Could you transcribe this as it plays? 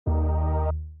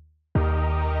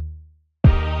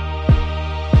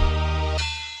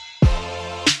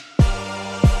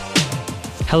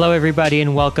Hello, everybody,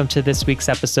 and welcome to this week's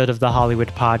episode of the Hollywood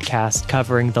Podcast,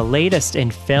 covering the latest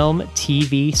in film,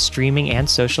 TV, streaming, and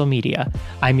social media.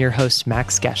 I'm your host,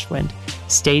 Max Geschwind.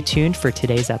 Stay tuned for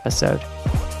today's episode.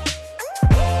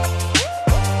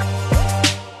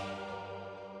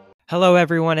 Hello,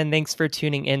 everyone, and thanks for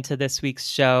tuning into this week's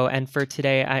show. And for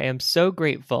today, I am so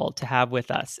grateful to have with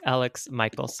us Elex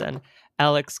Michaelson.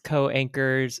 Elex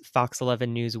co-anchors Fox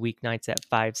 11 News weeknights at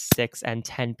 5, 6, and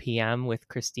 10 p.m. with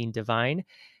Christine Devine.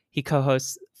 He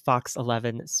co-hosts Fox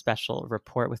 11 Special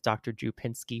Report with Dr. Drew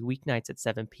Pinsky weeknights at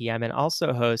 7 p.m. and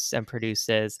also hosts and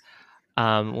produces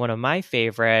one of my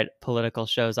favorite political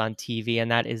shows on TV,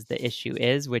 and that is The Issue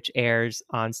Is, which airs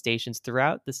on stations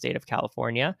throughout the state of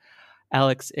California.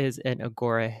 Elex is an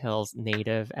Agora Hills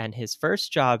native, and his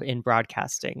first job in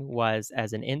broadcasting was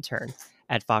as an intern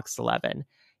at Fox 11.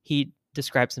 He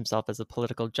describes himself as a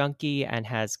political junkie and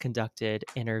has conducted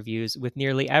interviews with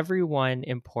nearly everyone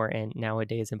important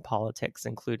nowadays in politics,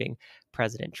 including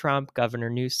President Trump, Governor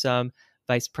Newsom,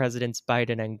 Vice Presidents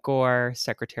Biden and Gore,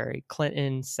 Secretary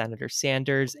Clinton, Senator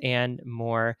Sanders, and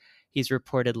more. He's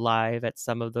reported live at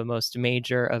some of the most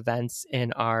major events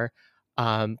in our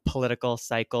political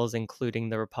cycles, including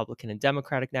the Republican and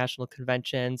Democratic national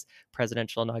conventions,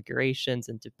 presidential inaugurations,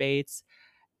 and debates.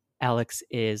 Elex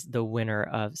is the winner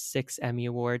of 6 Emmy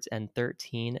Awards and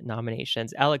 13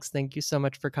 nominations. Elex, thank you so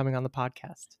much for coming on the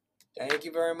podcast. Thank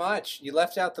you very much. You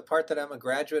left out the part that I'm a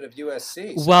graduate of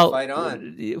USC, so well, fight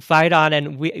on. Fight on,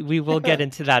 and we will get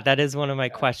into that. That is one of my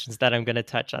questions that I'm going to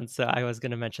touch on, so I was going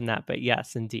to mention that, but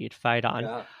yes, indeed, fight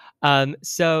on. Yeah.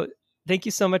 So thank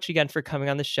you so much again for coming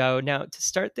on the show. Now, to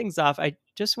start things off, I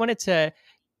just wanted to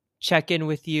check in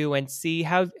with you and see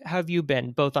how have you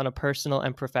been, both on a personal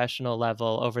and professional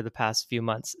level, over the past few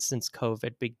months since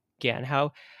COVID began.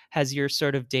 How has your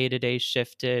sort of day-to-day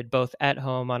shifted, both at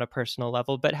home on a personal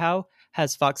level, but how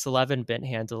has Fox 11 been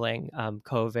handling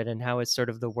COVID, and how has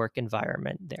sort of the work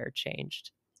environment there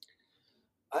changed?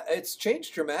 It's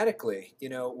changed dramatically. You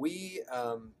know, we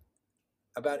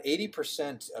about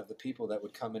 80% of the people that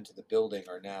would come into the building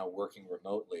are now working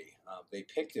remotely. They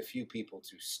picked a few people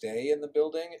to stay in the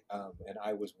building, and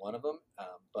I was one of them.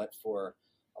 But for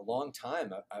a long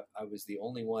time, I was the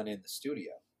only one in the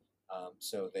studio.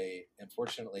 So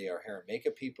unfortunately, our hair and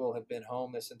makeup people have been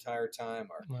home this entire time.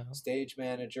 Our stage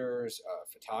managers,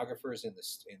 photographers in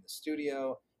the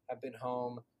studio have been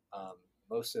home.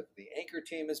 Most of the anchor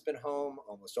team has been home.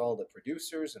 Almost all the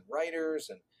producers and writers,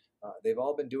 and they've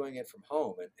all been doing it from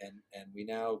home. And we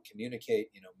now communicate,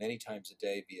 many times a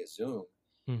day via Zoom.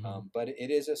 Mm-hmm. But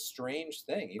it is a strange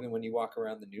thing. Even when you walk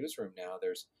around the newsroom now,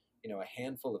 there's a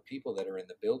handful of people that are in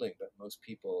the building, but most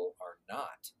people are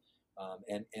not.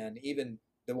 And even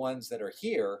the ones that are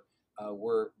here,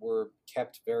 we're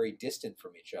kept very distant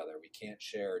from each other. We can't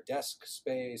share desk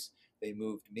space. They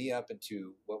moved me up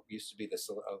into what used to be the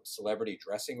celebrity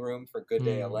dressing room for Good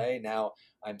Day LA. Now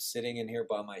I'm sitting in here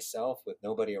by myself with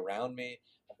nobody around me.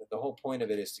 The whole point of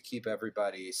it is to keep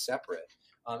everybody separate.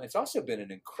 It's also been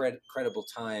an incredible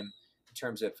time in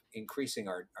terms of increasing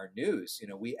our news.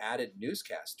 We added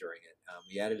newscasts during it.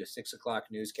 We added a 6 o'clock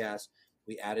newscast.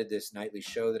 We added this nightly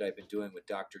show that I've been doing with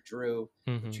Dr. Drew,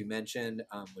 which you mentioned,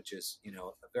 which is,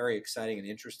 a very exciting and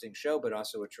interesting show, but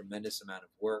also a tremendous amount of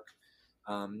work.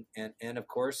 And of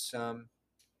course,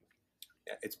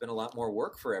 it's been a lot more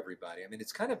work for everybody. I mean,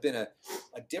 it's kind of been a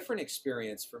different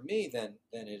experience for me than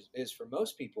it is for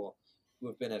most people who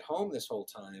have been at home this whole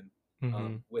time.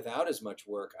 Without as much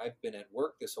work. I've been at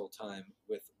work this whole time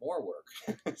with more work.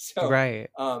 So right.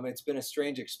 It's been a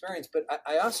strange experience, but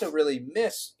I also really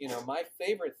miss, my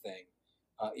favorite thing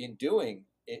in doing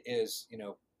it is,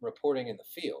 reporting in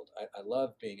the field. I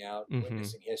love being out,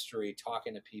 witnessing history,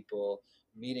 talking to people,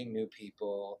 meeting new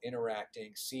people,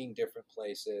 interacting, seeing different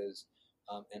places.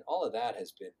 And all of that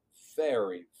has been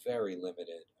very, very limited.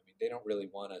 I mean, they don't really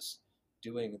want us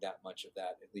doing that much of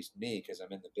that, at least me, because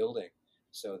I'm in the building.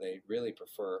 So they really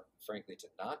prefer, frankly, to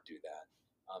not do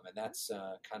that. And that's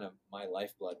kind of my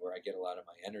lifeblood, where I get a lot of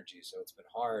my energy. So it's been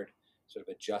hard sort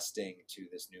of adjusting to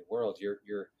this new world.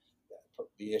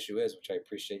 The issue is, which I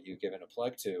appreciate you giving a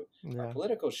plug to, our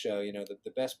political show,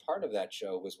 the best part of that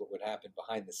show was what would happen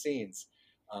behind the scenes,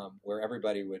 where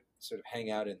everybody would sort of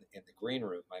hang out in the green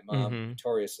room. My mom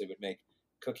notoriously would make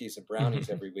cookies and brownies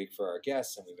every week for our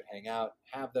guests, and we would hang out,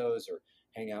 have those, or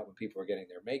hang out when people were getting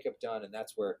their makeup done. And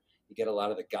that's where you get a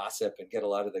lot of the gossip and get a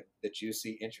lot of the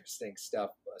juicy, interesting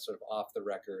stuff, sort of off the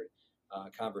record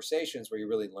conversations, where you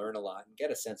really learn a lot and get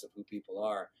a sense of who people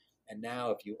are. And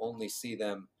now if you only see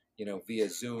them, via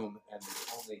Zoom, and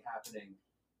it's only happening,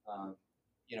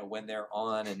 when they're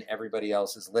on and everybody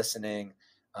else is listening,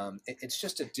 it's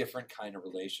just a different kind of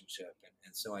relationship,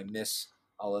 and so I miss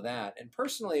all of that. And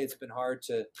personally, it's been hard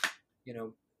to, you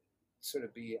know, sort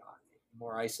of be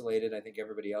more isolated. I think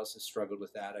everybody else has struggled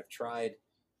with that. I've tried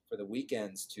for the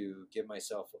weekends to give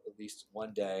myself at least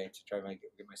one day to try to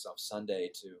give myself Sunday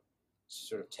to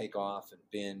sort of take off and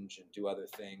binge and do other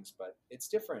things, but it's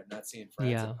different not seeing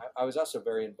friends. And Yeah. I was also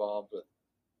very involved with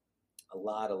a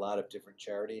lot of different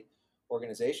charity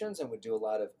organizations and would do a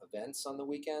lot of events on the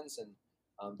weekends, and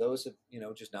those have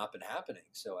just not been happening.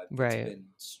 So it's Right.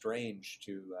 been strange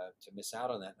to miss out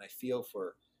on that. And I feel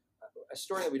for a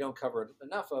story that we don't cover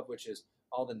enough of, which is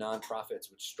all the nonprofits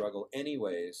which struggle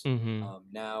anyways Hmm.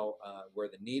 now, where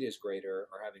the need is greater,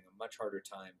 are having a much harder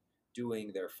time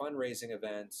doing their fundraising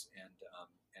events, and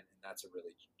that's a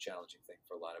really challenging thing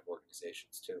for a lot of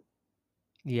organizations too.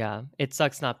 Yeah. It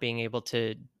sucks not being able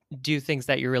to do things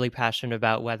that you're really passionate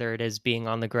about, whether it is being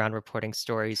on the ground reporting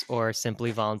stories or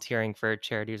simply volunteering for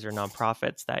charities or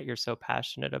nonprofits that you're so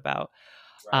passionate about.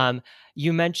 Right. Um,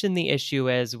 you mentioned the issue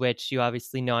is, which you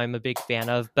obviously know I'm a big fan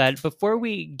of. But before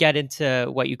we get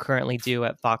into what you currently do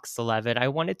at Fox 11, I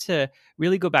wanted to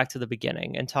really go back to the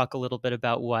beginning and talk a little bit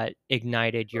about what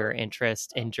ignited your Sure.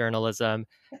 interest in journalism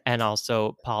and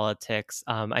also politics.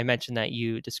 I mentioned that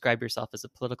you describe yourself as a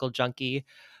political junkie.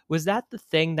 Was that the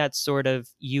thing that sort of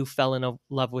you fell in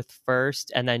love with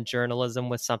first, and then journalism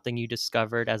was something you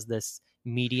discovered as this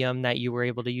medium that you were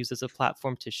able to use as a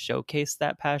platform to showcase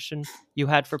that passion you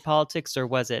had for politics, or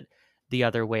was it the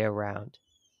other way around?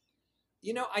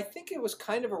 I think it was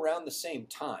kind of around the same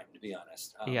time, to be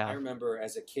honest. I Yeah. remember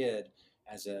as a kid,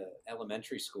 as a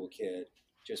elementary school kid,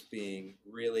 just being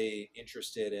really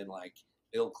interested in like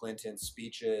Bill Clinton's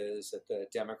speeches at the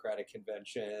Democratic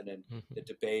convention and the Mhm.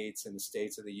 debates and the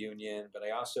States of the Union. But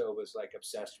I also was like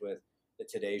obsessed with the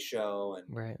Today Show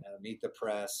and Right. Meet the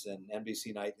Press and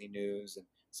NBC Nightly News and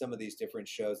some of these different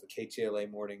shows, the KTLA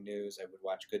Morning News. I would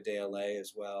watch Good Day LA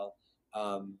as well.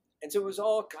 And so it was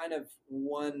all kind of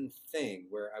one thing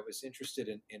where I was interested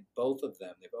in both of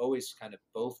them. They've always kind of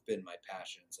both been my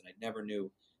passions, and I never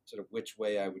knew sort of which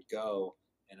way I would go.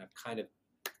 And I've kind of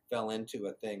fell into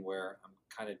a thing where I'm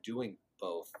kind of doing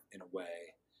both in a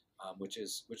way, which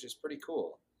is pretty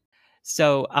cool.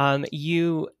 So,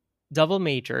 you double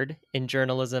majored in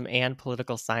journalism and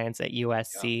political science at Yeah.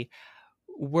 USC.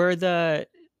 Were the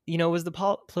was the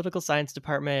political science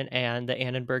department and the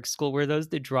Annenberg School, were those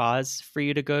the draws for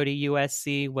you to go to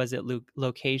USC? Was it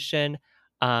location?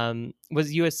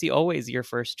 Was USC always your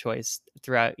first choice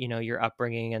throughout, your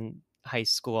upbringing and high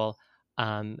school?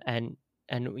 And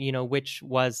which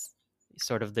was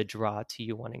sort of the draw to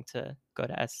you wanting to go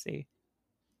to SC?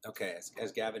 Okay,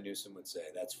 as Gavin Newsom would say,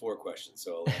 that's four questions,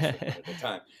 so I'll answer them one at a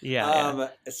time. Yeah, yeah.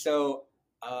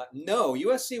 No,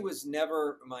 USC was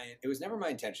never my. It was never my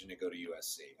intention to go to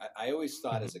USC. I always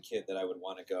thought Mhm. as a kid that I would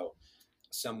want to go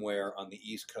somewhere on the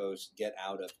East Coast, get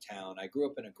out of town. I grew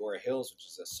up in Agora Hills, which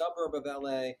is a suburb of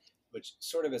LA, which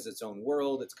sort of has its own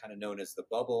world. It's kind of known as the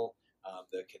bubble,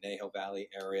 the Conejo Valley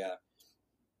area.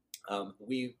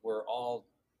 We were all,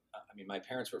 I mean, my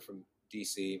parents were from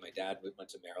DC. My dad went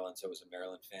to Maryland, so I was a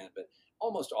Maryland fan. But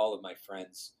almost all of my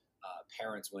friends'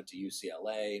 parents went to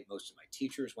UCLA. Most of my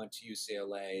teachers went to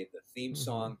UCLA. The theme Mhm.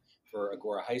 song for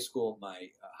Agora High School,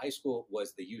 my high school,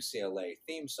 was the UCLA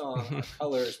theme song. Our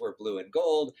colors were blue and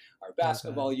gold. Our Oh god.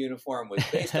 basketball uniform was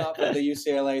based off of the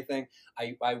UCLA thing.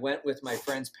 I went with my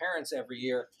friends' parents every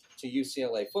year to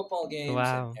UCLA football games and,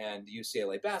 Wow. and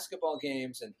UCLA basketball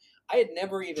games. And I had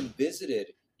never even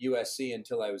visited USC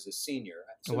until I was a senior.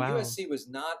 So Wow. USC was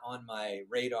not on my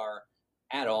radar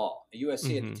at all.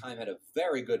 USC at the Mhm. time had a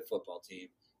very good football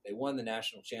team. They won the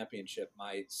national championship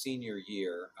my senior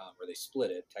year, where they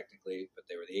split it technically, but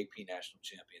they were the AP national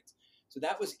champions. So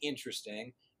that was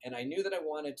interesting. And I knew that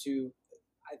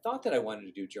I thought that I wanted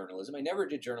to do journalism. I never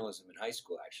did journalism in high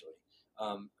school, actually.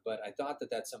 But I thought that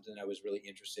that's something that I was really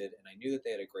interested in. And I knew that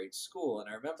they had a great school. And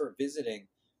I remember visiting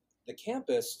the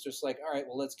campus, just like, all right,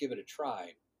 well, let's give it a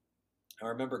try. I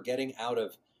remember getting out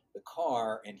of the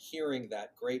car and hearing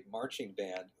that great marching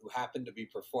band who happened to be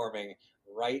performing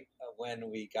right when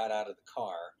we got out of the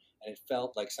car. And it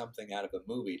felt like something out of a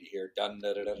movie to hear dun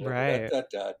da da da da da Right. da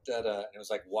da da da. And it was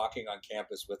like walking on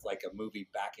campus with like a movie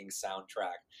backing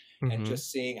soundtrack, and Mhm.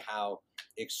 just seeing how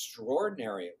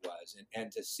extraordinary it was,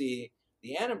 and to see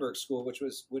the Annenberg School, which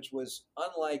was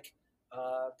unlike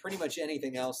pretty much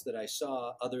anything else that I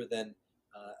saw, other than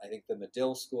I think the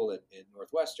Medill School in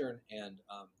Northwestern and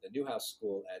the Newhouse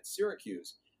School at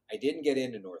Syracuse. I didn't get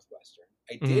into Northwestern.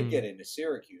 I did Mm. get into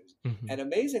Syracuse. Hmm. And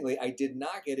amazingly, I did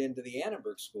not get into the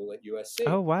Annenberg School at Oh, USC.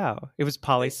 wow. It was They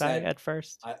poli-sci said, at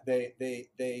first?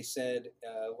 they said,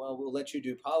 well, we'll let you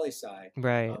do poli sci,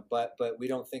 Right. but we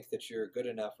don't think that you're good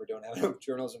enough or don't have enough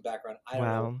journalism background. I don't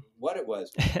know Wow. what it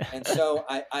was, and so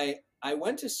I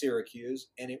went to Syracuse,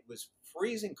 and it was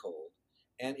freezing cold,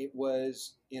 and it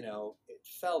was, it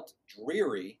felt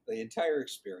dreary the entire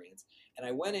experience. And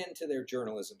I went into their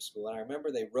journalism school, and I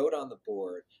remember they wrote on the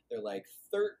board, they're like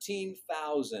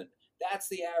 13,000. That's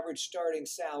the average starting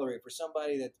salary for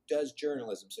somebody that does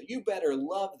journalism. So you better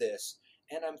love this.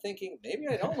 And I'm thinking, maybe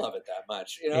I don't love it that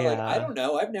much. Like, I Yeah. don't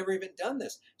know. I've never even done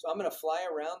this. So I'm going to fly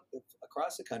around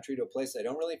across the country to a place I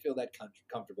don't really feel that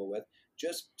comfortable with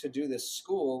just to do this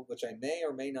school, which I may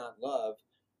or may not love.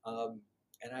 Um,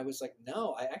 and I was like,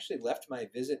 no, I actually left my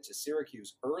visit to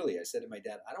Syracuse early. I said to my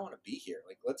dad, I don't want to be here.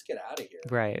 Like, let's get out of here.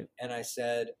 Right. And I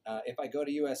said, if I go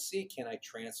to USC, can I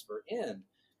transfer in?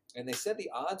 And they said the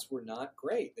odds were not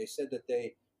great. They said that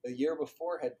they the year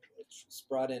before had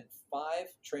brought in 5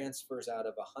 transfers out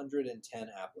of 110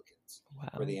 applicants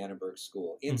for Wow. the Annenberg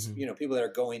School. Hmm. People that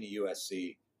are going to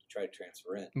USC to try to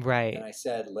transfer in. And Right. I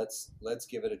said, let's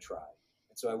give it a try.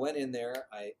 And so I went in there.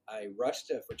 I rushed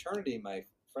to fraternity my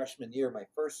freshman year, my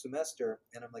first semester,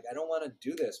 and I'm like, I don't want to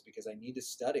do this because I need to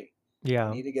study. I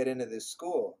Yeah. need to get into this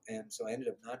school. And so I ended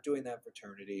up not doing that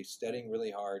fraternity, studying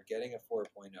really hard, getting a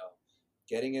 4.0,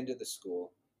 getting into the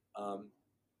school. Um,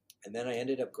 and then I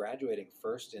ended up graduating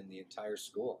first in the entire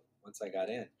school once I got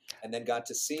in, and then got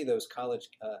to see those college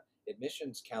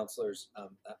admissions counselors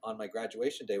on my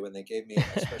graduation day when they gave me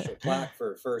a special plaque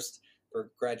for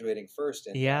graduating first,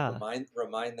 and Yeah.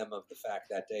 remind them of the fact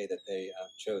that day that they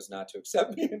chose not to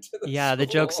accept me into the Yeah, the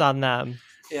joke's school. on them.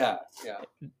 Yeah, yeah.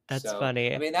 That's So, I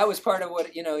funny. mean, that was part of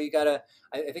what, you gotta,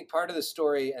 I think part of the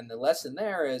story and the lesson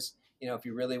there is, if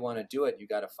you really want to do it, you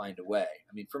got to find a way.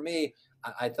 I mean, for me,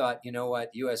 I thought, you know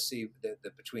what, USC,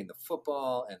 between the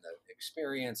football and the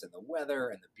experience and the weather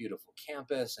and the beautiful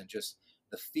campus and just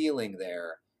the feeling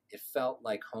there, it felt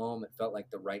like home. It felt like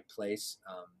the right place.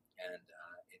 And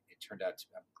it turned out to,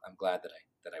 I'm glad that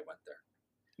I went there.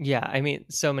 Yeah, I mean,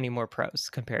 so many more pros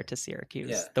compared to Yeah.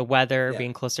 Syracuse. The weather, Yeah.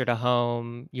 being closer to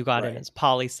home, you got in Right. as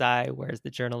poli-sci, whereas the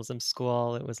journalism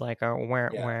school, it was like a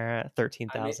Yeah. I mean,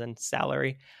 13,000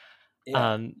 salary.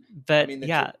 yeah. Um, I but mean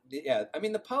yeah, yeah. I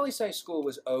mean the poli sci school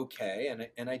was okay,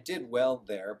 and I did well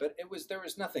there, but there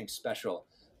was nothing special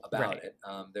about right. it.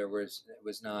 It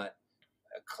was not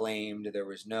acclaimed. There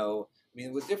was no. I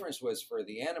mean, the difference was for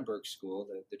the Annenberg School,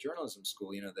 the journalism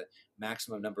school. The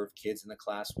maximum number of kids in the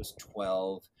class was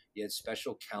 12. You had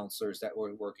special counselors that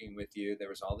were working with you. There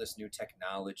was all this new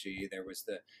technology. There was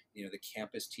the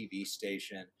campus TV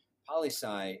station. Poli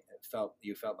sci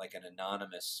you felt like an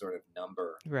anonymous sort of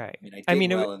number. Right. I mean, I I did mean,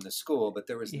 well in the school, but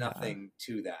there was yeah. nothing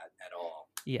to that at all.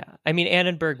 Yeah. I mean,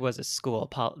 Annenberg was a school,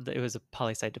 it was a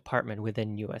poli-sci department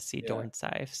within USC Yeah,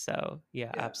 Dornsife. So,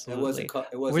 yeah, yeah. absolutely. It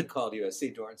Were, wasn't called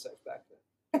USC Dornsife back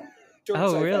then. oh,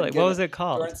 Dornsife really? hadn't What given was it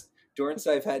called?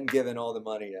 Dornsife hadn't given all the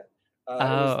money yet. It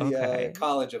was Oh, the okay.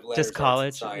 College of Just Letters,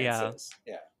 Arts, and college? Yeah. Sciences.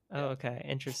 Yeah, Oh, yeah. okay.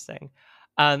 Interesting.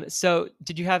 So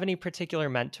did you have any particular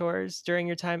mentors during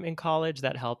your time in college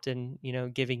that helped in,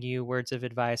 giving you words of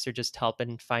advice or just help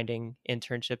in finding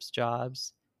internships,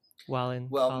 jobs while in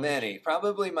Well, college? many.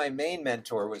 Probably my main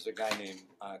mentor was a guy named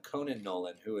Conan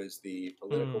Nolan, who is the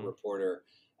political Mm, reporter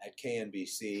at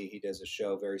KNBC. He does a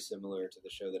show very similar to the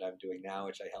show that I'm doing now,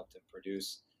 which I helped him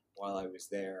produce while I was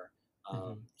there.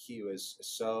 hmm. He was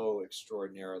so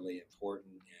extraordinarily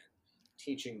important in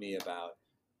teaching me about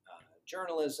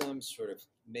journalism, sort of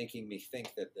making me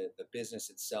think that the business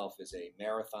itself is a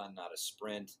marathon, not a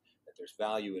sprint, that there's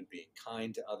value in being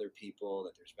kind to other people,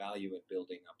 that there's value in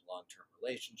building up long term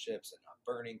relationships and not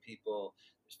burning people,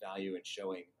 there's value in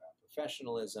showing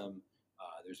professionalism,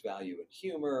 there's value in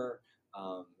humor,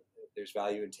 um, there's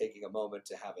value in taking a moment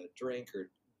to have a drink or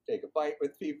take a bite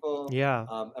with people. Yeah.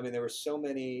 I mean, there were so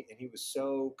many, and he was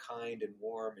so kind and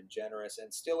warm and generous,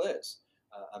 and still is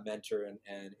a mentor.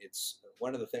 And it's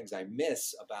one of the things I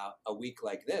miss about a week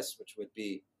like this, which would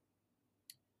be,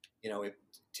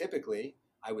 typically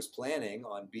I was planning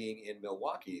on being in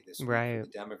Milwaukee this week for Right. the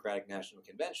Democratic National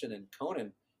Convention, and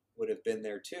Conan would have been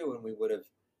there too, and we would have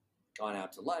gone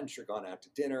out to lunch or gone out to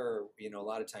dinner. A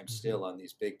lot of times Hmm. still on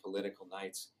these big political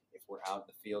nights, if we're out in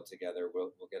the field together,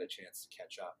 we'll get a chance to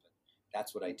catch up. And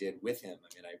that's what I did with him.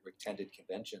 I mean, I attended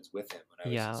conventions with him when I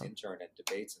was his Yeah. intern at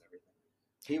debates and everything.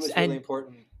 He was really And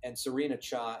important. And Serena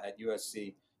Cha at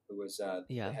USC, who was the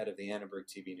yeah. head of the Annenberg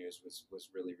TV News, was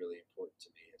really, really important to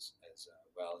me as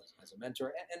well as a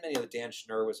mentor. And many of the Dan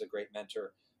Schnur was a great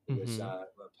mentor. who was Mm-hmm. a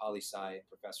poli-sci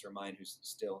professor of mine who's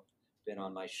still been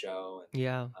on my show. And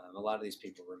Yeah. a lot of these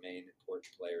people remain important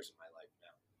players in my life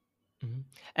now. Mhm.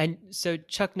 And so,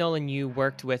 Chuck Nolan, you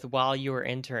worked with while you were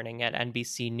interning at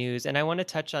NBC News. And I want to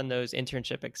touch on those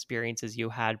internship experiences you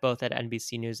had both at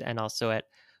NBC News and also at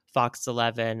Fox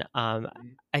 11.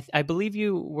 Mm-hmm. I believe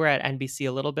you were at NBC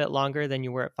a little bit longer than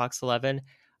you were at Fox 11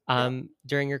 Yeah.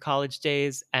 during your college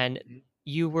days. And Mm-hmm.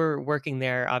 you were working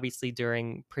there obviously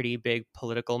during pretty big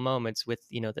political moments with,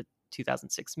 the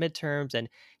 2006 midterms, and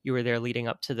you were there leading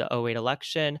up to the '08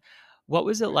 election. What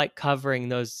was it Right. like covering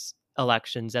those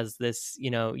elections as this,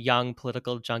 young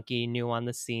political junkie, new on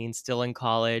the scene, still in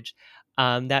college?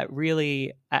 That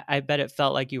really, I bet it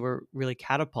felt like you were really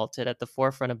catapulted at the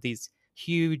forefront of these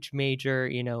huge, major,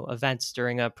 events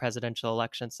during a presidential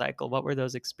election cycle. What were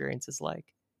those experiences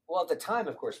like? Well, at the time,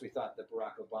 of course, we thought that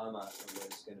Barack Obama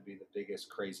was going to be the biggest,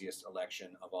 craziest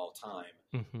election of all time.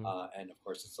 Hmm. And of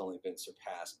course, it's only been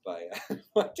surpassed by,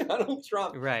 by Donald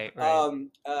Trump. Right, right.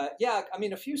 Yeah, I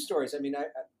mean, a few stories. I mean,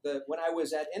 when I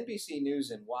was at NBC News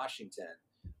in Washington,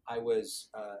 I was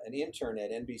an intern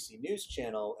at NBC News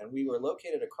Channel, and we were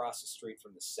located across the street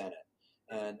from the Senate.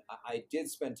 And I did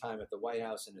spend time at the White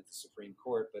House and at the Supreme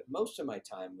Court, but most of my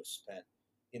time was spent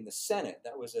in the Senate.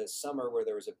 That was a summer where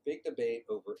there was a big debate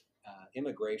over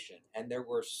immigration, and there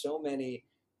were so many.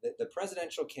 The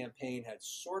presidential campaign had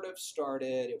sort of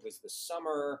started. It was the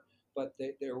summer, but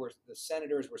there were the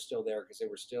senators were still there because they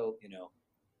were still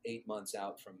 8 months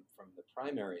out from the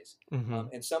primaries. Hmm.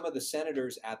 And some of the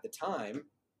senators at the time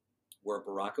were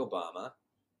Barack Obama,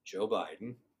 Joe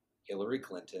Biden, Hillary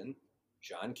Clinton,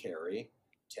 John Kerry,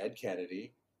 Ted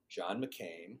Kennedy, John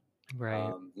McCain,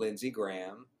 Right. Lindsey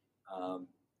Graham,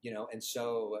 and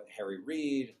so Harry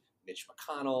Reid, Mitch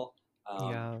McConnell.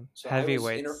 Yeah. So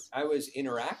Heavyweights. I was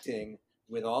interacting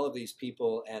with all of these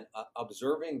people and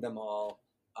observing them all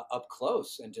up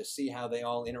close, and to see how they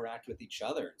all interact with each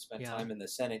other, and spend Yeah. time in the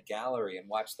Senate gallery and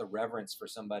watch the reverence for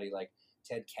somebody like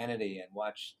Ted Kennedy, and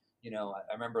watch.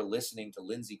 I remember listening to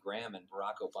Lindsey Graham and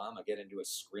Barack Obama get into a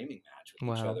screaming match with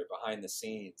each Wow. other behind the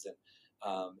scenes,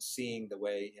 and seeing the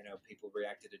way people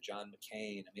reacted to John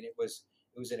McCain. I mean, it was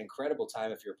an incredible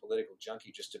time if you're a political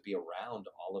junkie, just to be around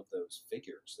all of those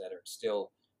figures that are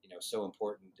still so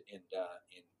important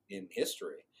in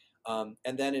history. And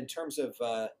then in terms of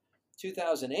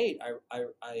 2008,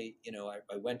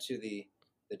 I went to the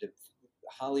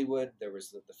Hollywood. There was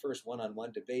the first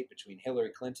one-on-one debate between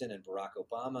Hillary Clinton and Barack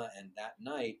Obama, and that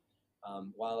night,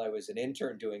 while I was an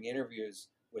intern doing interviews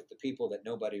with the people that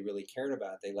nobody really cared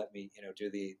about, they let me do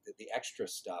the extra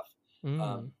stuff.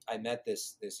 Mm. I met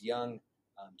this young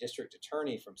district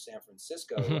attorney from San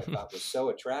Francisco who I thought was so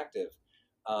attractive,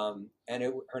 and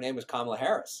her name was Kamala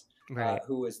Harris, Right.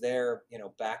 who was there,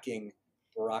 backing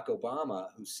Barack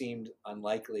Obama, who seemed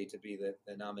unlikely to be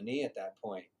the nominee at that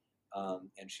point.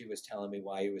 And she was telling me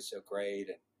why he was so great,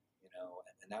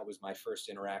 and that was my first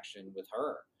interaction with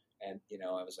her. And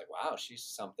I was like, wow, she's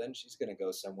something. She's going to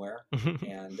go somewhere.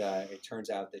 And it turns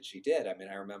out that she did. I mean,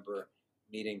 I remember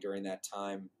meeting during that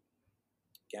time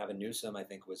Gavin Newsom, I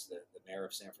think, was the mayor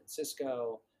of San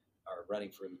Francisco, or running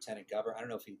for lieutenant governor. I don't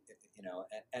know if he,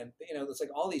 it's like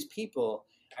all these people.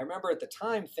 I remember at the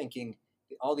time thinking,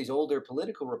 all these older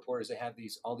political reporters, they have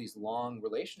all these long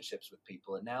relationships with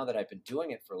people. And now that I've been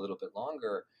doing it for a little bit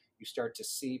longer, you start to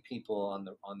see people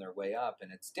on their way up,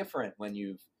 and it's different when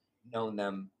you've known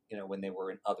them, when they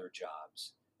were in other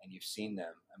jobs and you've seen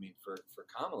them. I mean, for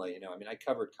Kamala, I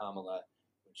covered Kamala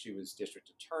when she was district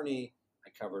attorney. I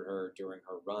covered her during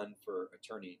her run for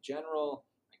attorney general.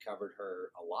 I covered her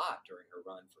a lot during her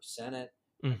run for Senate.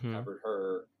 I Hmm. covered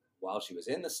her while she was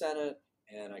in the Senate,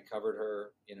 and I covered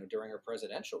her, during her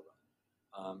presidential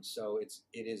run. So it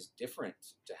is different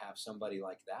to have somebody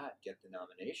like that get the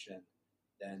nomination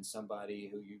than somebody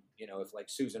who if like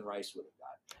Susan Rice would have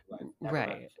gotten it, who I've never met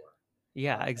Right. before,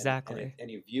 Yeah, and exactly.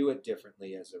 you view it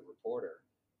differently as a reporter.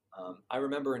 I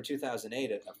remember in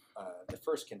 2008 at the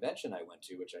first convention I went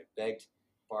to, which I begged,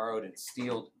 borrowed, and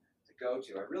stealed to go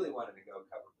to. I really wanted to go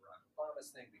cover Barack Obama's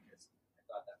thing because I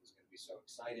thought that was going to be so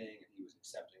exciting, and he was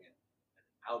accepting an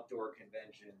outdoor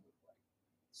convention with like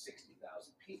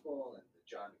 60,000 people, and the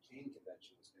John McCain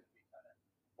convention was going to be kind of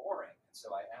boring. And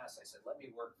so I said, let me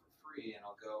work for free, and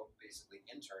I'll go basically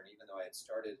intern, even though I had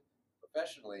started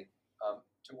professionally,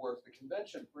 to work the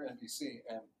convention for NBC.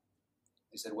 And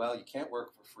he said, well, you can't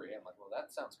work for free. I'm like, well,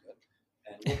 that sounds good.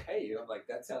 And we'll pay you. I'm like,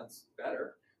 that sounds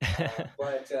better.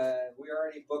 But we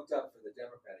already booked up for the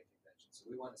Democratic convention, so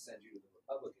we want to send you to the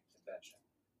Republican convention.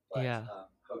 But Yeah.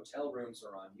 hotel rooms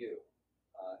are on you,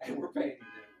 and we're paying you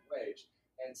minimum wage.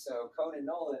 And so Conan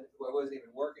Nolan, who I wasn't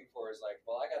even working for, is like,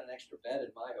 well, I got an extra bed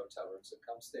in my hotel room, so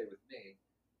come stay with me.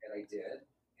 And I did.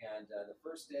 And the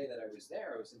first day that I was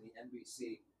there, I was in the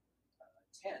NBC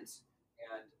tent,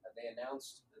 and they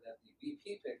announced that the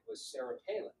VP pick was Sarah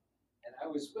Palin. And I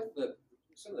was with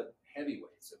some of the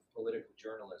heavyweights of political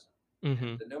journalism.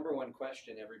 Mm-hmm. The number one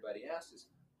question everybody asked is,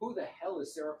 who the hell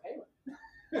is Sarah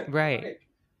Palin? Right. Like,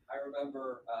 I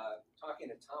remember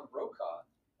talking to Tom Brokaw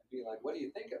and being like, what do you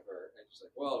think of her? And she's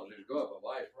like, well, she's good, but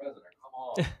vice president, come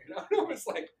on. You know, and I was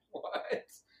like, what?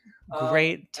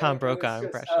 Great Tom Brokaw just,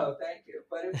 impression. oh, thank you.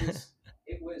 But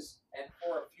and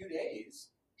for a few days,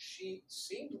 she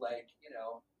seemed like,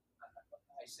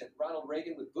 I said Ronald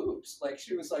Reagan with boobs. Like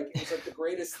it was like the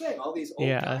greatest thing. All these old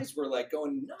guys were like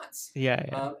going nuts. Yeah.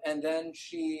 And then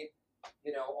she,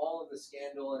 all of the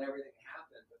scandal and everything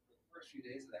happened. But for the first few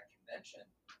days of that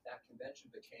convention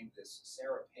became this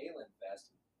Sarah Palin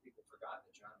fest. People forgot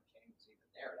that John McCain was even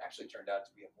there. It actually turned out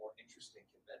to be a more interesting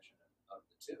convention of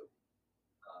the two.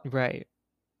 Right.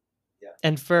 Yeah.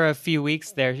 And for a few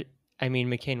weeks there, I mean,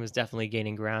 McCain was definitely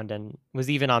gaining ground and was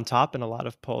even on top in a lot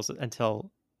of polls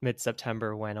until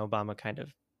mid-September when Obama kind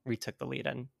of retook the lead,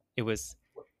 and it was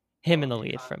him in the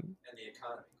lead and the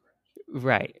economy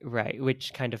crashed. Right,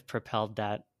 which kind of propelled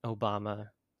that Obama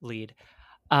lead.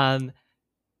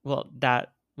 Well,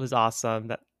 that was awesome.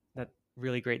 That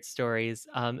really great stories.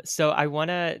 So I want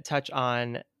to touch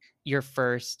on your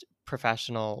first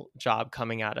professional job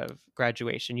coming out of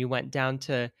graduation. You went down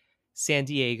to San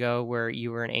Diego where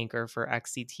you were an anchor for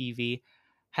XCTV.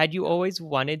 Had you always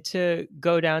wanted to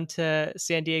go down to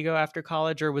San Diego after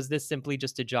college, or was this simply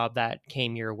just a job that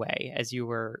came your way as you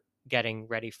were getting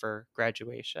ready for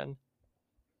graduation?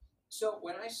 So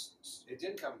it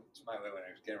didn't come to my way when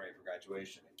I was getting ready for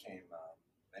graduation. It came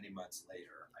many months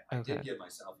later. I did give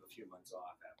myself a few months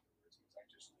off afterwards because I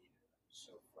just needed it. I was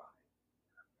so fried.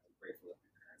 I'm really grateful that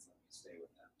my parents let me stay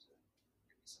with them to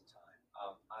give me some time.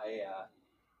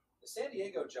 The San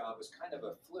Diego job was kind of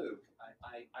a fluke.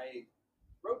 I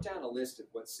wrote down a list of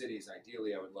what cities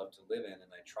ideally I would love to live in, and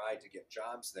I tried to get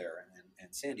jobs there. And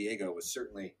San Diego was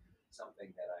certainly something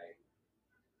that I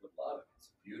would love. It's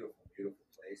a beautiful, beautiful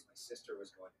place. My sister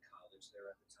was going to college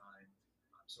there at the time,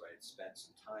 so I had spent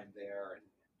some time there and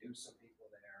knew some people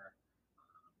there.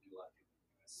 Knew a lot of people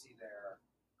from USC there,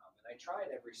 and I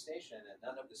tried every station, and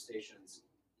none of the stations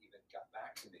even got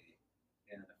back to me.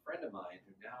 And a friend of mine,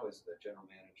 who now is the general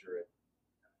manager at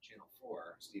Channel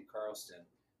 4, Steve Carlston,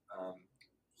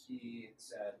 he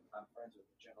said, I'm friends with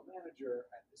the general manager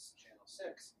at this Channel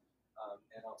 6,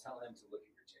 and I'll tell him to look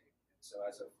at your tape. And so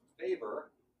as a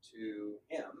favor to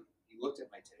him, he looked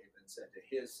at my tape and said to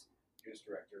his news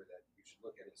director that you should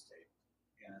look at his tape.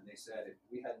 And they said if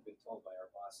we hadn't been told by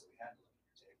our boss that we had to look at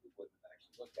your tape, we wouldn't have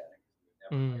actually looked at it because we would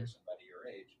never hire somebody your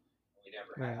age. And we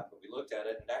never have, but we looked at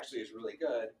it and it actually is really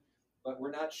good. But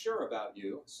we're not sure about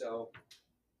you, so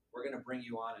we're going to bring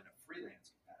you on in a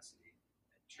freelance capacity and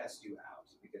test you out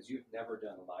because you've never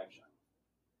done a live shot.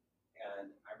 And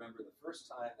I remember the first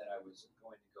time that I was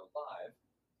going to go live,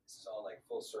 this is all like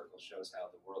full circle, shows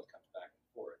how the world comes back and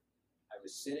forth. I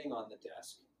was sitting on the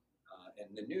desk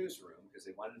in the newsroom because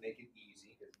they wanted to make it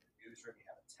easy, because in the newsroom you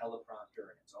have a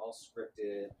teleprompter and it's all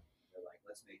scripted. They're like,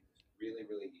 let's make this really,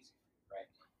 really easy for you, right?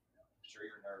 I'm sure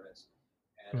you're nervous.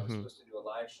 And I was supposed to do a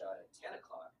live shot at 10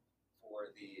 o'clock for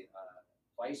the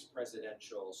vice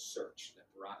presidential search that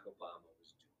Barack Obama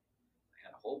was doing. I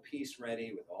had a whole piece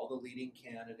ready with all the leading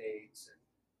candidates, and it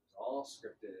was all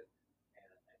scripted.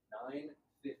 And at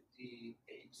 9:58:30,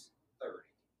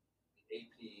 the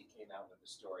AP came out with the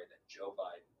story that Joe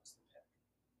Biden was the pick.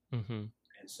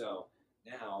 And so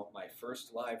now my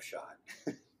first live shot,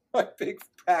 my big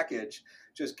package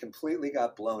just completely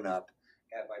got blown up.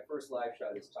 And my first live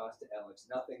shot is tossed to Elex.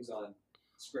 Nothing's on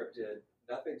scripted.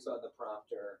 Nothing's on the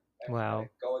prompter. Wow. And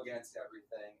go against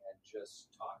everything and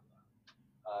just talk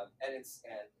about it.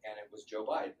 And it was Joe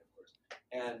Biden, of course.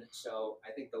 And so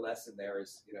I think the lesson there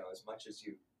is, as much as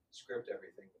you script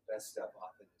everything, the best stuff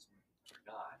often is when you're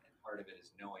not. And part of it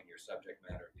is knowing your subject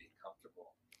matter and being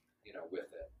comfortable,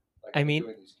 with it. Like I'm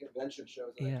doing these convention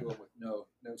shows and I do them with no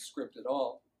script at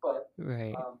all. But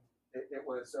it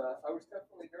was I was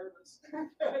definitely nervous.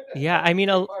 Yeah, I mean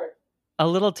a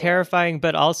little terrifying,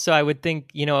 but also I would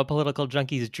think, a political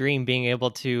junkie's dream being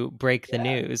able to break the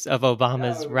news of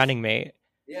Obama's running mate.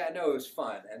 Yeah, no, it was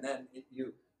fun. And then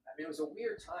it was a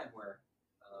weird time where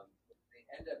they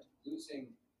end up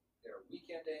losing their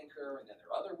weekend anchor and then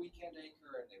their other weekend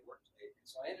anchor, and they worked.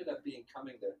 So I ended up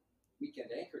becoming the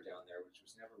weekend anchor down there, which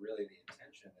was never really the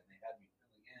intention. And they had me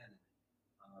filling in,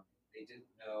 and they didn't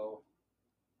know.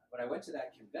 When I went to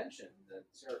that convention, the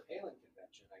Sarah Palin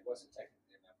convention, I wasn't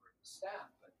technically a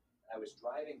was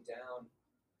driving down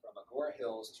from Agora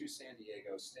Hills to San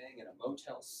Diego, staying in a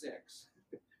Motel 6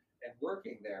 and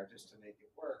working there just to make it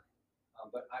work.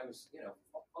 But I was,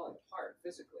 falling apart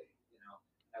physically.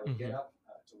 I would get up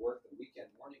to work the weekend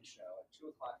morning show at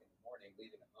 2 o'clock in the morning,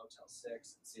 leaving a Motel 6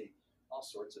 and see all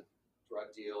sorts of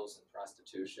drug deals and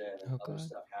prostitution and other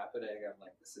stuff happening. I'm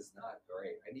like, this is not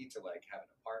great. I need to have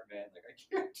an apartment. Like, I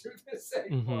can't do this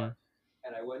anymore.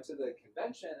 And I went to the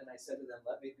convention and I said to them,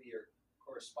 let me be your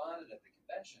correspondent at the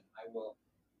convention. I will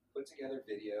put together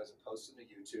videos and post them to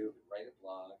YouTube and write a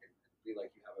blog and be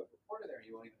like, you have a reporter there,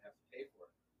 you won't even have to pay for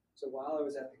it. So while I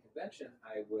was at the convention,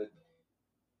 I would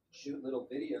shoot little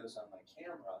videos on my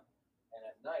camera, and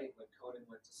at night when Conan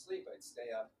went to sleep, I'd stay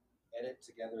up, edit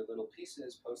together little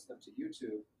pieces, post them to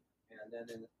YouTube, and then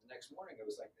in the next morning it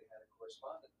was like they had a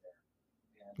correspondent there.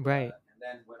 And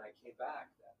then when I came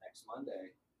back that next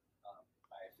Monday,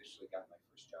 I officially got my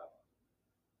first job on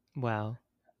it. Wow.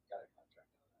 Got a contract on that.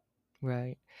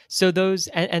 Right. So those,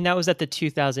 and that was at the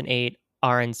 2008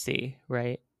 RNC,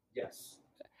 right? Yes.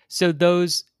 So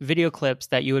those video clips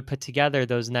that you would put together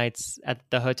those nights at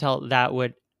the hotel, that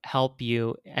would help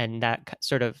you, and that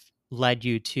sort of led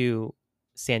you to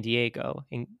San Diego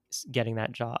and getting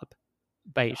that job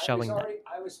by showing that.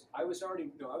 I was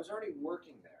already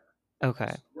working there. Okay.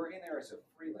 I was working there as a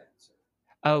freelancer.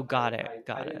 Oh, got it.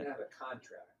 I didn't have a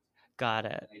contract. Got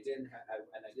it. And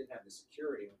I didn't have the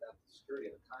security. Without the security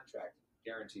of a contract,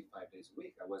 guaranteed 5 days a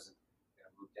week, I wasn't going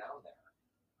to move down there.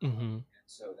 And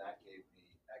so that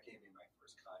gave me my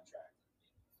first contract,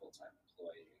 being a full-time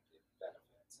employee, and gave me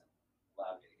benefits and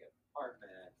allowed me to get an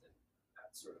apartment, and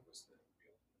that sort of was the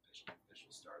real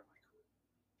official start of my career.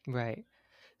 Right.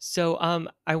 So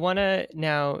I want to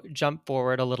now jump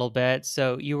forward a little bit.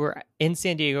 So you were in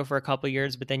San Diego for a couple of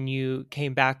years, but then you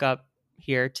came back up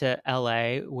here to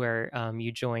LA where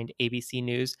you joined ABC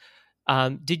News.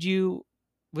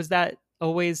 Was that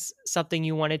always something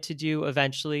you wanted to do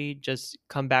eventually, just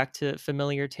come back to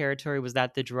familiar territory? Was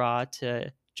that the draw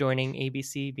to joining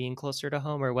ABC, being closer to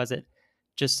home, or was it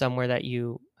just somewhere that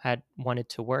you had wanted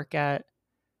to work at?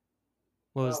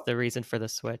 What was the reason for the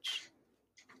switch?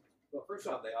 Well, first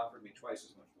off, they offered me twice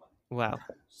as much money. Wow.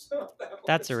 So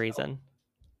that's a reason.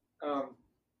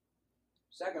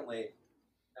 Secondly,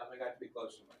 I got to be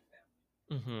close to my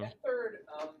family. And third,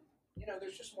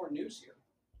 there's just more news here.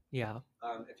 Yeah.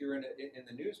 If you're in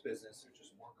the news business, there's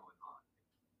just more going on.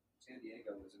 San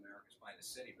Diego is America's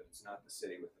finest city, but it's not the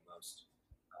city with the most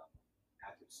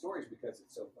active stories because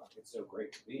it's so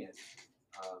great to be in.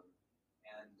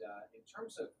 And in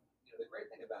terms of the great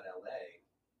thing about LA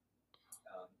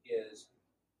is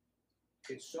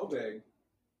it's so big,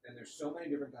 and there's so many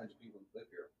different kinds of people who live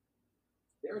here.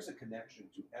 There is a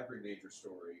connection to every major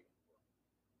story.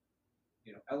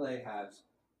 LA has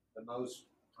the most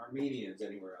Armenians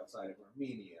anywhere outside of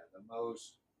Armenia, the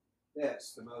most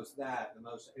this, the most that, the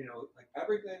most,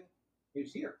 everything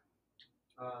is here.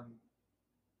 The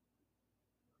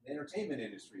entertainment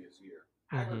industry is here.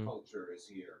 Agriculture is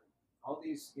here. All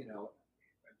these, in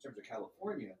terms of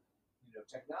California,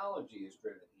 technology is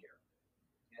driven here.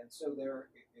 And so there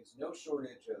is no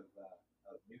shortage of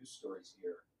news stories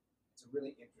here. It's a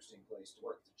really interesting place to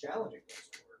work. It's a challenging place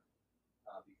to work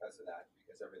because of that,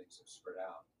 because everything's so spread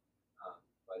out.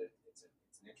 But it's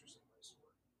an interesting place to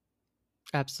work.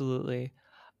 Absolutely.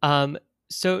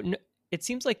 It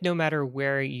seems like no matter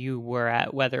where you were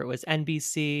at, whether it was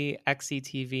NBC,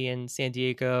 XCTV in San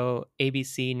Diego,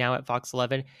 ABC, now at Fox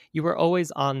 11, you were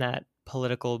always on that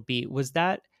political beat. Was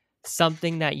that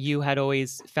something that you had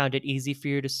always found it easy for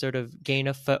you to sort of gain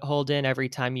a foothold in every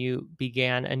time you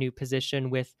began a new position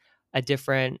with a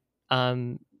different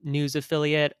news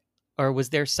affiliate? Or was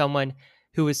there someone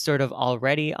who was sort of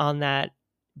already on that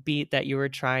beat that you were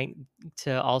trying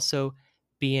to also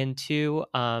be into?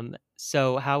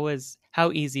 So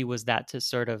how easy was that to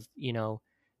sort of,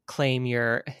 claim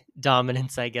your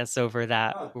dominance, I guess, over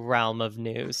that realm of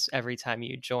news every time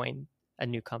you join a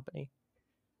new company?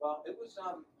 Well, it was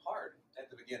hard at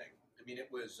the beginning. I mean, it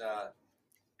was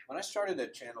when I started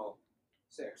at Channel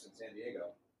 6 in San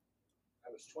Diego,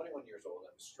 I was 21 years old.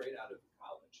 I was straight out of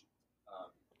college.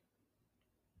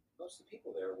 Most of the people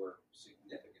there were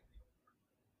significantly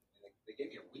older. They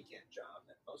gave me a weekend job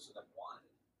that most of them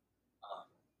wanted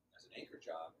as an anchor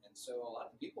job. And so a lot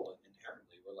of people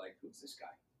inherently were like, who's this guy?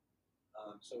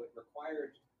 So it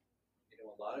required,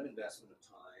 a lot of investment of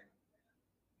time and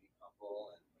being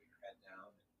humble and putting your head down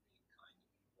and being kind to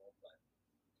people. But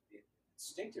the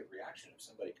instinctive reaction if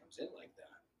somebody comes in like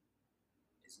that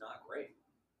is not great.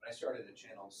 When I started at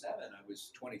Channel 7, I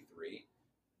was 23.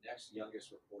 The next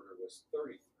youngest reporter was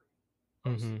 33.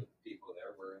 Most of the people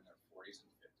there were in their 40s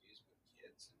and 50s with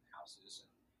kids and houses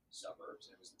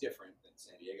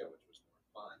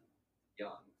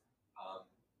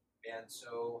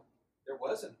so there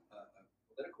was a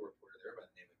political reporter there by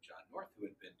the name of John North who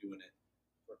had been doing it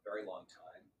for a very long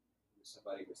time. He was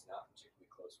somebody who was not particularly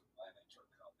close with my mentor,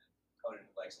 Conan. Conan,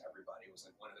 who likes everybody, was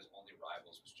like one of his only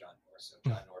rivals was John North. So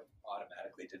John North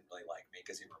automatically didn't really like me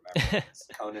because he remembered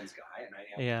Conan's guy, and I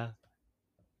am Yeah.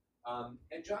 Conan's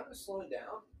guy. And John was slowing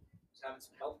down. He was having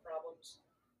some health problems.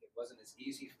 It wasn't as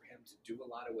easy for him to do a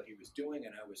lot of what he was doing,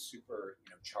 and I was super,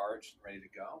 charged and ready to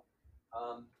go.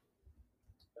 Um,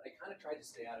 but I kind of tried to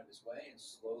stay out of his way and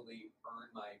slowly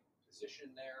earn my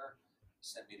position there. He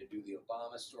sent me to do the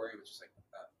Obama story, which was like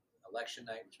election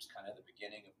night, which was kind of the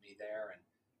beginning of me there. And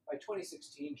by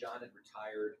 2016, John had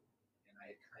retired, and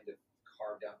I had kind of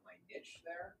carved out my niche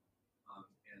there,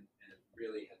 and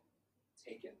really had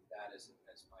taken that as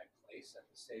my place at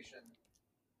the station.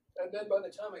 And then by the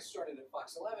time I started at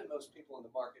Fox 11, most people in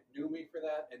the market knew me for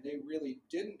that, and they really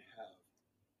didn't have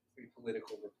a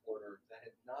political reporter. That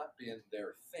had not been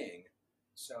their thing.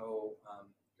 So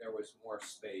there was more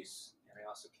space, and I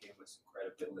also came with some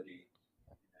credibility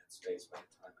in that space by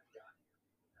the time I got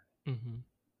here.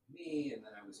 Me, and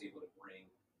then I was able to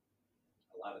bring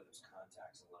a lot of those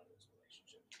contacts, a lot of those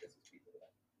relationships because of people that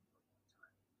I've known for a long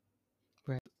time.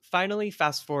 Right. Finally,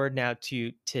 fast forward now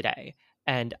to today.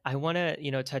 And I want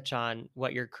to, touch on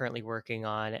what you're currently working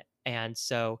on. And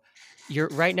so you're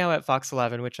right now at Fox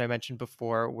 11, which I mentioned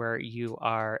before, where you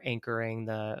are anchoring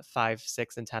the 5,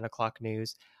 6, and 10 o'clock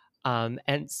news.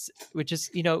 Which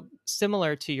is,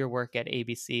 similar to your work at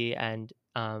ABC and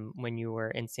when you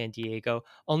were in San Diego.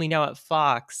 Only now at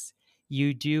Fox,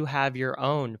 you do have your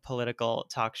own political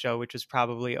talk show, which was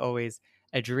probably always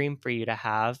a dream for you to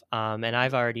have. And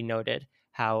I've already noted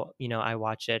how I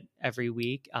watch it every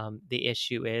week. The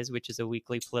Issue Is, which is a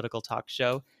weekly political talk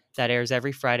show that airs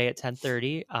every Friday at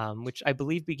 10:30, which I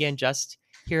believe began just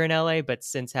here in LA, but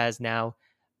since has now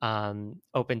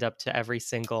opened up to every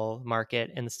single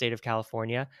market in the state of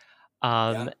California.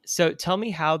 So tell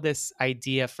me how this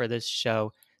idea for this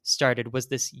show started. Was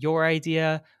this your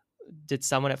idea? Did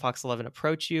someone at Fox 11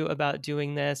 approach you about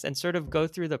doing this, and sort of go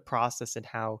through the process and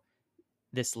how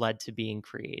this led to being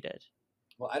created?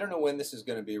 Well, I don't know when this is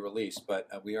going to be released, but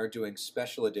we are doing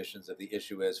special editions of The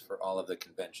Issue Is for all of the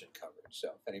convention coverage. So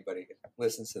if anybody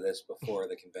listens to this before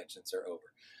the conventions are over,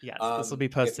 yes, this will be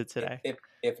posted today.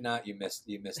 If not, you missed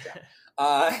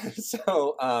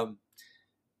out.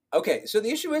 Okay, so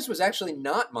The Issue Is was actually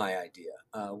not my idea,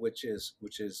 which is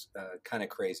kind of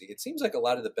crazy. It seems like a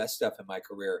lot of the best stuff in my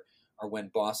career are when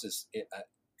bosses.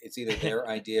 It's either their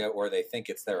idea or they think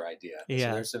it's their idea. Yeah.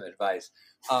 So there's some advice.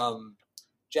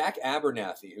 Jack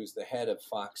Abernathy, who's the head of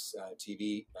Fox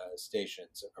TV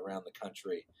stations around the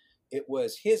country, it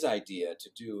was his idea to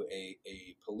do a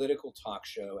political talk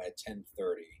show at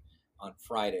 10:30 on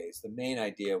Fridays. The main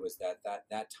idea was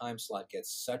that time slot gets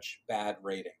such bad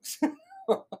ratings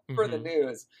for the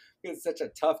news. It's such a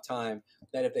tough time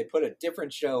that if they put a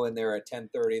different show in there at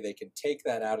 10:30, they can take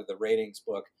that out of the ratings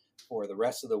book for the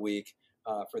rest of the week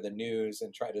for the news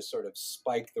and try to sort of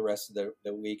spike the rest of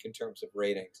the week in terms of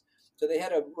ratings. So they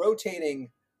had a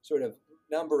rotating sort of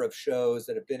number of shows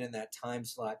that have been in that time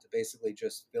slot to basically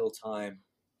just fill time.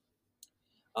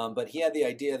 But he had the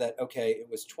idea that, okay, it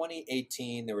was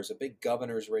 2018. There was a big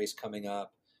governor's race coming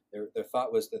up. Their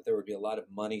thought was that there would be a lot of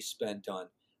money spent on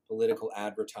political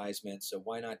advertisements. So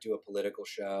why not do a political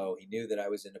show? He knew that I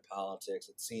was into politics,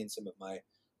 had seen some of my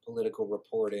political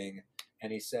reporting.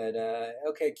 And he said,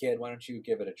 okay, kid, why don't you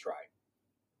give it a try?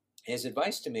 His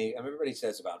advice to me, everybody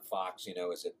says about Fox,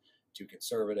 is it too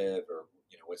conservative or,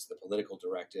 what's the political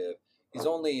directive? His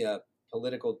only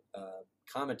political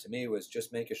comment to me was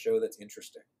just make a show that's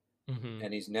interesting.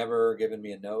 And he's never given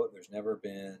me a note. There's never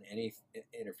been any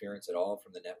interference at all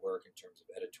from the network in terms of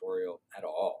editorial at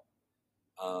all.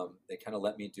 They kind of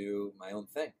let me do my own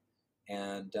thing.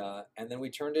 And then we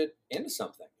turned it into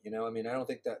something, I don't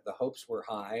think that the hopes were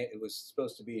high. It was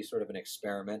supposed to be sort of an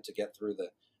experiment to get through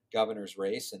the governor's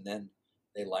race. And then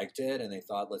they liked it and they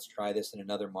thought, let's try this in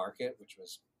another market, which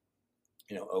was,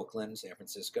 Oakland, San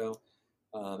Francisco.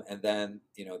 And then,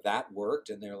 that worked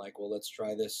and they're like, well, let's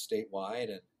try this statewide.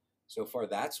 And so far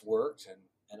that's worked.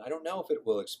 And I don't know if it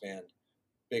will expand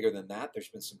bigger than that. There's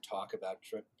been some talk about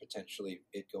potentially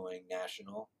it going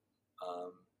national.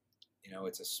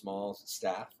 It's a small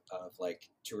staff of like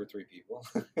 2 or 3 people.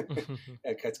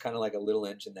 It's kind of like a little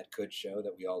engine that could show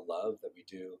that we all love, that we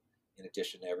do in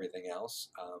addition to everything else.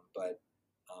 But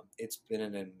it's been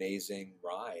an amazing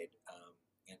ride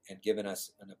and given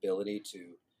us an ability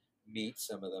to meet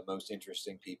some of the most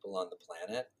interesting people on the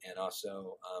planet and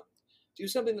also do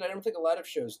something that I don't think a lot of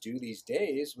shows do these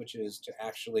days, which is to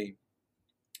actually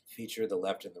feature the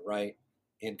left and the right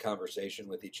in conversation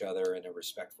with each other in a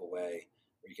respectful way,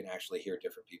 where you can actually hear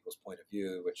different people's point of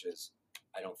view, which is,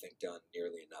 I don't think, done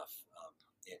nearly enough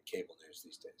in cable news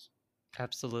these days.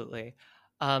 Absolutely.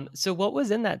 So what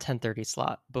was in that 10:30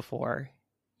 slot before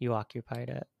you occupied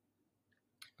it?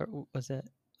 Or was it?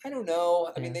 I don't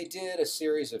know. I mean, Yeah. they did a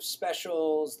series of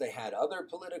specials. They had other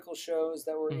political shows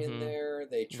that were in Mm-hmm. there.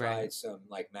 They Right. tried some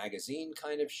like magazine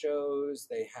kind of shows.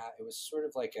 It was sort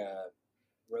of like a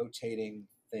rotating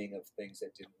thing of things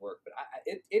that didn't work. But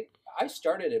I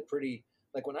started it pretty,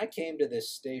 like when I came to this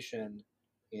station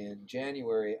in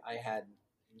January, I had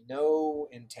no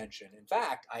intention. In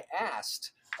fact,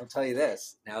 I'll tell you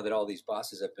this, now that all these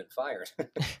bosses have been fired,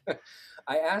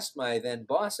 I asked my then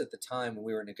boss at the time when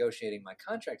we were negotiating my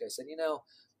contract, I said,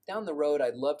 down the road,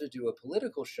 I'd love to do a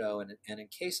political show. And in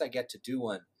case I get to do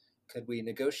one, could we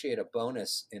negotiate a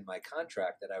bonus in my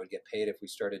contract that I would get paid if we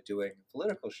started doing a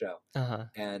political show? Uh-huh.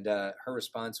 And her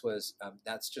response was,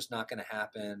 that's just not going to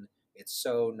happen. It's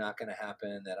so not going to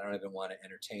happen that I don't even want to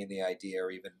entertain the idea,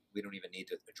 or even we don't even need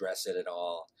to address it at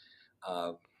all.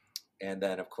 Um, and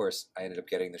then, of course, I ended up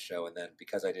getting the show. And then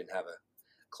because I didn't have a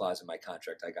clause in my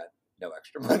contract, I got no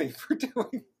extra money for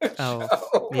doing the Oh,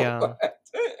 show. yeah.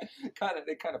 But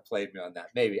they kind of played me on that.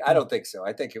 Maybe. I don't think so.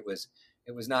 I think it was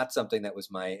not something that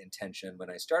was my intention when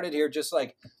I started here. Just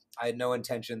like I had no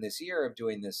intention this year of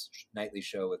doing this nightly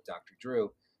show with Dr.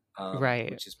 Drew,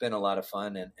 Right. which has been a lot of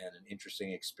fun and an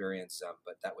interesting experience.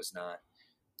 But that was not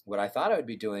what I thought I would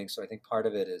be doing. So I think part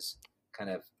of it is kind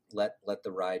of let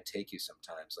the ride take you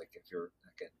sometimes. Like if you're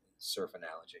like a surf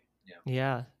analogy,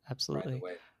 Yeah, ride the absolutely.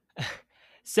 wave.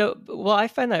 So, well, I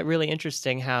find that really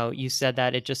interesting how you said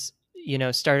that it just,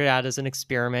 started out as an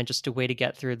experiment, just a way to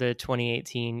get through the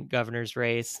 2018 governor's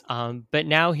race. But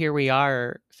now here we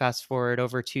are, fast forward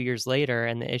over 2 years later,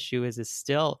 and the issue is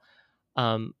still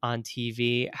on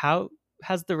TV. How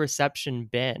has the reception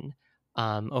been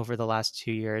over the last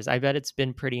 2 years? I bet it's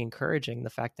been pretty encouraging, the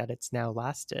fact that it's now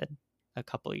lasted a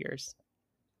couple years.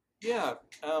 Yeah,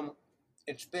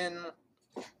 it's been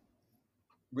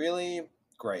really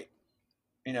great.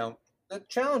 The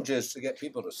challenge is to get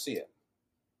people to see it.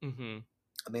 Mm-hmm.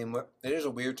 I mean, it is a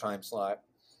weird time slot,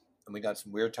 and we got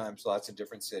some weird time slots in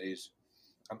different cities.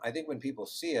 I think when people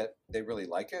see it, they really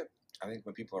like it. I think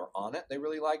when people are on it, they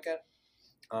really like it.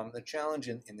 The challenge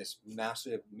in this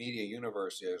massive media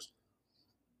universe is,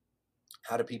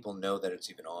 how do people know that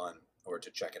it's even on or to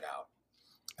check it out?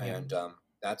 Yeah. And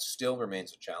that still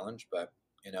remains a challenge, but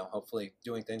hopefully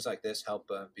doing things like this help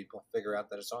people figure out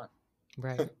that it's on.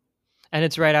 Right. And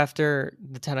it's right after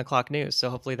the 10 o'clock news. So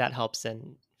hopefully that helps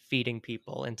in feeding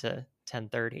people into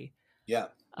 10:30. Yeah,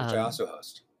 which I also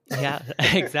host. Yeah,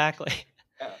 exactly.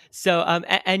 Yeah. So,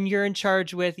 and you're in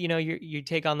charge with, you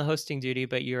take on the hosting duty,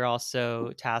 but you're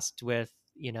also tasked with,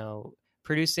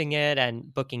 producing it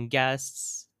and booking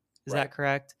guests. Is Right. that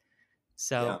correct? Yeah.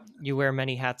 So you wear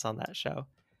many hats on that show.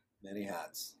 Many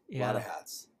hats. A lot Yeah. of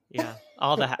hats. Yeah.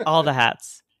 All the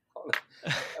hats.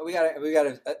 We got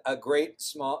a great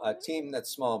small team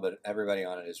that's small, but everybody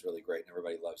on it is really great, and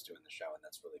everybody loves doing the show, and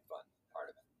that's really fun part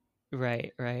of it.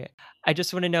 Right, right. I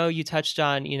just want to know, you touched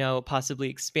on, possibly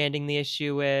expanding the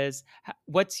issue is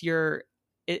what's do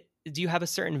you have a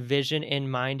certain vision in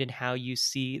mind in how you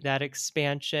see that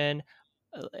expansion?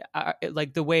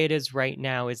 Like the way it is right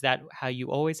now, is that how you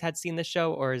always had seen the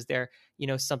show, or is there,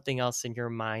 something else in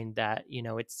your mind that,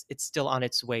 it's still on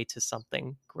its way to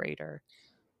something greater?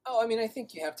 Oh, I mean, I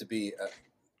think you have to be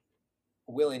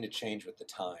willing to change with the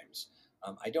times.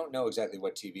 I don't know exactly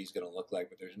what TV is going to look like,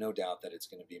 but there's no doubt that it's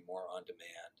going to be more on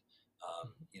demand.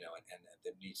 And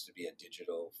there needs to be a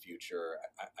digital future.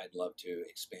 I'd love to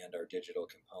expand our digital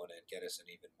component, get us in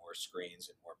even more screens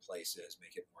in more places,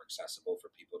 make it more accessible for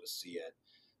people to see it,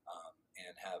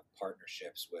 and have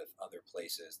partnerships with other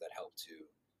places that help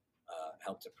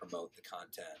to promote the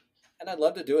content. And I'd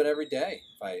love to do it every day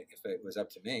if it was up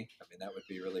to me. I mean, that would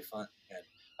be really fun. And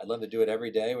I'd love to do it every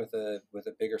day with a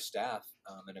bigger staff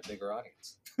and a bigger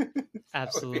audience. That would be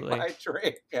Absolutely. my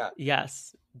dream. Yeah.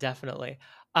 Yes, definitely.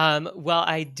 Well,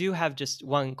 I do have just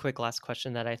one quick last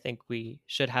question that I think we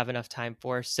should have enough time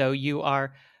for. So you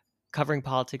are covering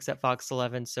politics at Fox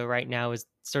 11. So right now is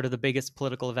sort of the biggest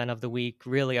political event of the week,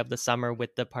 really of the summer,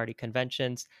 with the party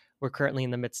conventions. We're currently in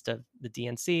the midst of the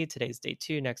DNC. Today's day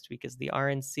 2. Next week is the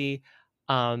RNC.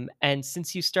 And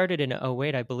since you started in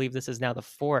 '08, I believe this is now the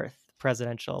 4th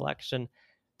presidential election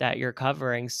that you're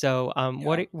covering. So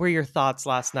Yeah. were your thoughts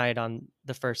last night on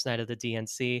the first night of the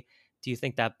DNC? Do you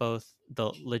think that both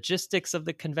the logistics of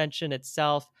the convention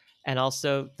itself and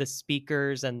also the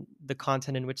speakers and the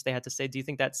content in which they had to say, do you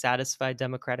think that satisfied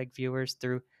Democratic viewers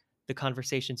through the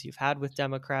conversations you've had with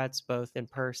Democrats, both in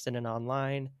person and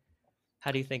online?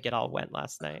 How do you think it all went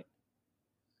last night?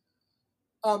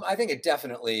 I think it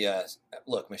definitely,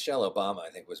 look, Michelle Obama, I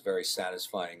think, was very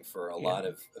satisfying for a lot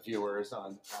of viewers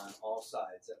on all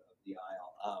sides of the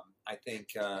aisle. I think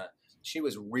she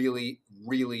was really,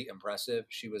 really impressive.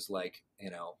 She was like,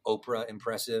 Oprah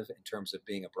impressive in terms of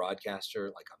being a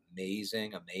broadcaster, like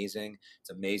amazing, amazing.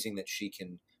 It's amazing that she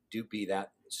can be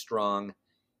that strong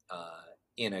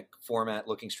in a format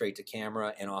looking straight to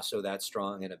camera, and also that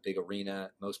strong in a big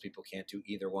arena. Most people can't do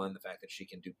either one. The fact that she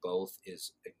can do both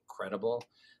is incredible.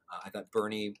 I thought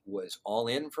Bernie was all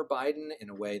in for Biden in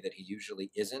a way that he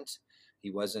usually isn't. He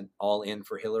wasn't all in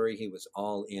for Hillary. He was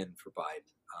all in for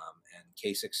Biden. And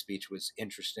Kasich's speech was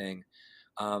interesting.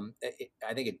 I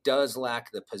think it does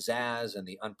lack the pizzazz and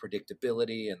the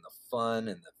unpredictability and the fun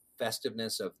and the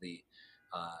festiveness of the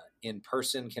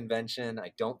in-person convention.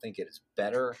 I don't think it is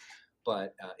better,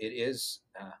 but it is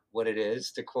what it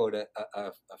is, to quote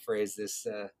a phrase this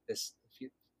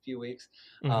few weeks.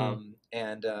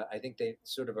 And I think they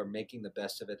sort of are making the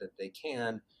best of it that they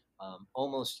can.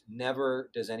 Almost never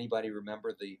does anybody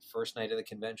remember the first night of the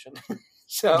convention.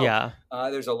 So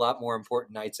there's a lot more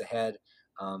important nights ahead.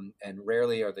 And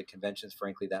rarely are the conventions,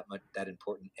 frankly, that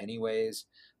important anyways.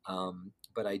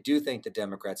 But I do think the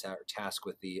Democrats are tasked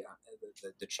with the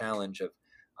challenge of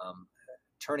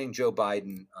turning Joe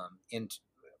Biden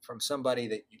from somebody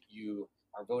that you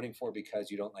are voting for because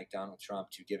you don't like Donald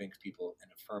Trump to giving people an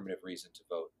affirmative reason to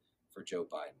vote for Joe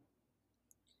Biden.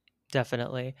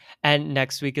 Definitely. And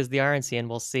next week is the RNC, and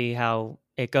we'll see how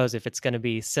it goes, if it's going to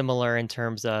be similar in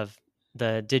terms of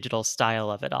the digital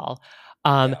style of it all.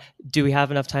 Do we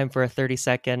have enough time for a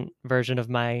 30-second version of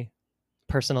my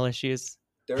personal issues?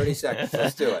 30 seconds.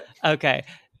 Let's do it. Okay.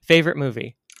 Favorite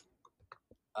movie?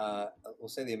 We'll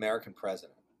say The American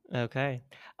President. Okay.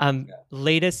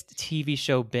 Latest TV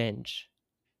show binge?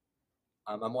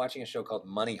 I'm watching a show called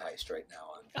Money Heist right now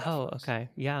on Netflix. Oh, okay.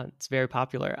 Yeah, it's very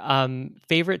popular.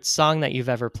 Favorite song that you've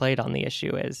ever played on The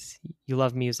Issue is? You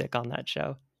love music on that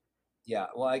show. Yeah,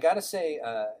 well, I got to say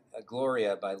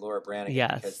Gloria by Laura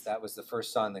Branigan, because that was the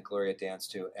first song that Gloria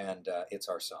danced to, and it's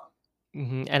our song.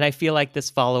 Mm-hmm. And I feel like this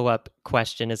follow-up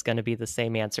question is going to be the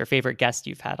same answer. Favorite guest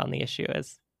you've had on The Issue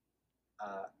is?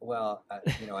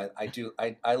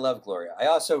 I love Gloria. I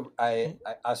also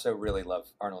really love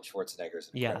Arnold Schwarzenegger as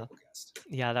an incredible guest.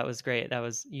 Yeah, that was great.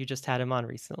 You just had him on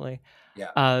recently.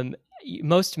 Yeah.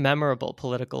 Most memorable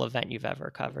political event you've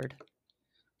ever covered?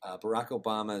 Barack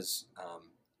Obama's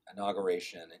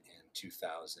inauguration in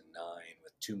 2009,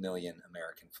 with 2 million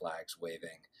American flags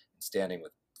waving and standing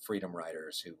with freedom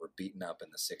riders who were beaten up in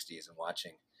the 60s, and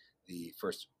watching the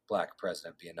first Black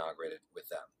president be inaugurated with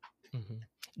them. Mm-hmm.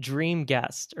 Dream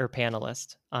guest or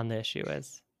panelist on The Issue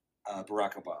is?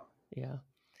 Barack Obama. Yeah.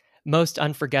 Most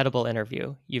unforgettable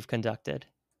interview you've conducted?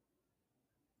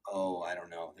 Oh, I don't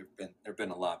know. There've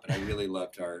been a lot, but I really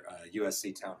loved our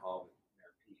USC town hall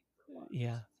with Mayor Pete.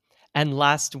 Yeah. And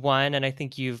last one, and I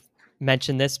think you've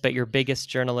mentioned this, but your biggest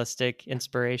journalistic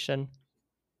inspiration?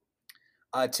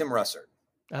 Tim Russert.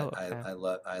 Oh, okay.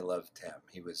 I loved him.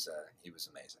 He was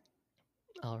amazing.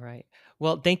 All right.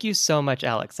 Well, thank you so much,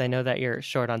 Alex. I know that you're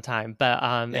short on time, but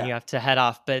and you have to head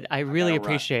off, but I really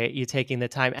appreciate you taking the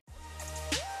time.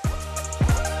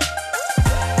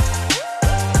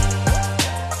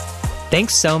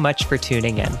 Thanks so much for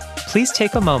tuning in. Please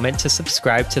take a moment to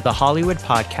subscribe to the Hollywood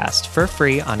Podcast for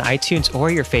free on iTunes or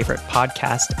your favorite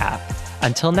podcast app.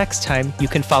 Until next time, you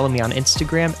can follow me on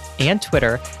Instagram and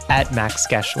Twitter @Max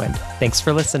Geschwind. Thanks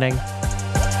for listening.